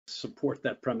support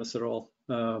that premise at all.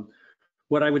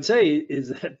 What I would say is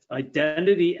that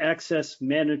identity access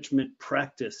management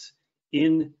practice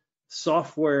in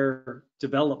software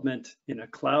development in a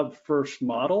cloud-first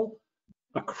model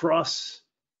across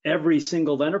every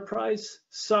single enterprise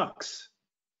sucks,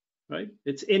 right?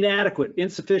 It's inadequate,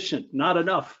 insufficient, not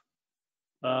enough.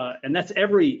 And that's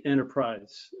every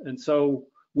enterprise. And so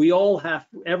we all have,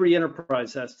 every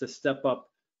enterprise has to step up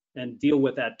and deal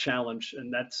with that challenge.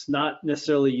 And that's not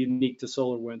necessarily unique to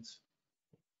SolarWinds.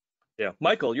 Yeah,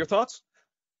 Michael, your thoughts?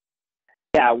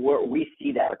 Yeah, we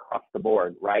see that across the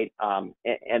board, right?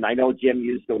 And I know Jim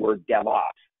used the word DevOps.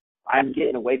 I'm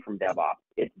getting away from DevOps.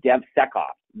 It's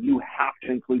DevSecOps. You have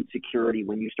to include security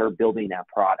when you start building that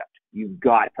product. You've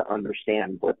got to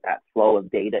understand what that flow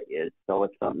of data is. So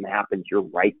if something happens, you're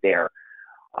right there.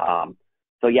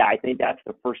 So yeah, I think that's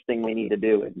the first thing we need to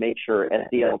do is make sure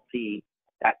SDLC,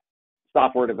 that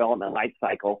software development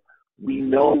lifecycle, we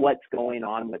know what's going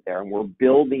on with there, and we're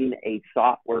building a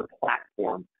software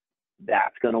platform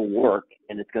that's going to work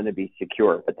and it's going to be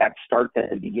secure. But that starts at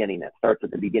the beginning. That starts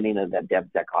at the beginning of that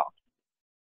DevSecOps.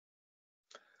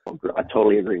 I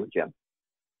totally agree with Jim.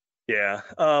 Yeah,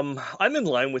 I'm in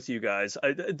line with you guys.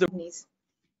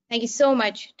 Thank you so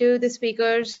much to the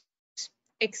speakers.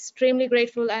 Extremely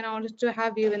grateful and honored to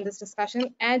have you in this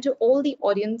discussion, and to all the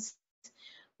audience.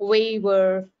 We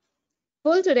were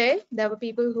full today. There were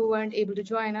people who weren't able to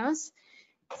join us.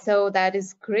 So that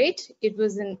is great. It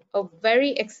was a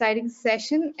very exciting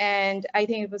session, and I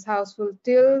think it was houseful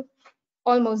till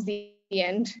almost the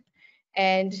end.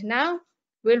 And now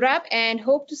we'll wrap and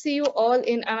hope to see you all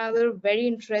in another very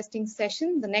interesting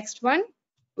session, the next one,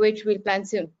 which we'll plan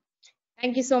soon.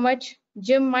 Thank you so much,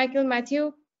 Jim, Michael,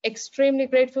 Matthew. Extremely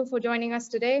grateful for joining us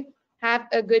today. Have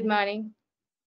a good morning.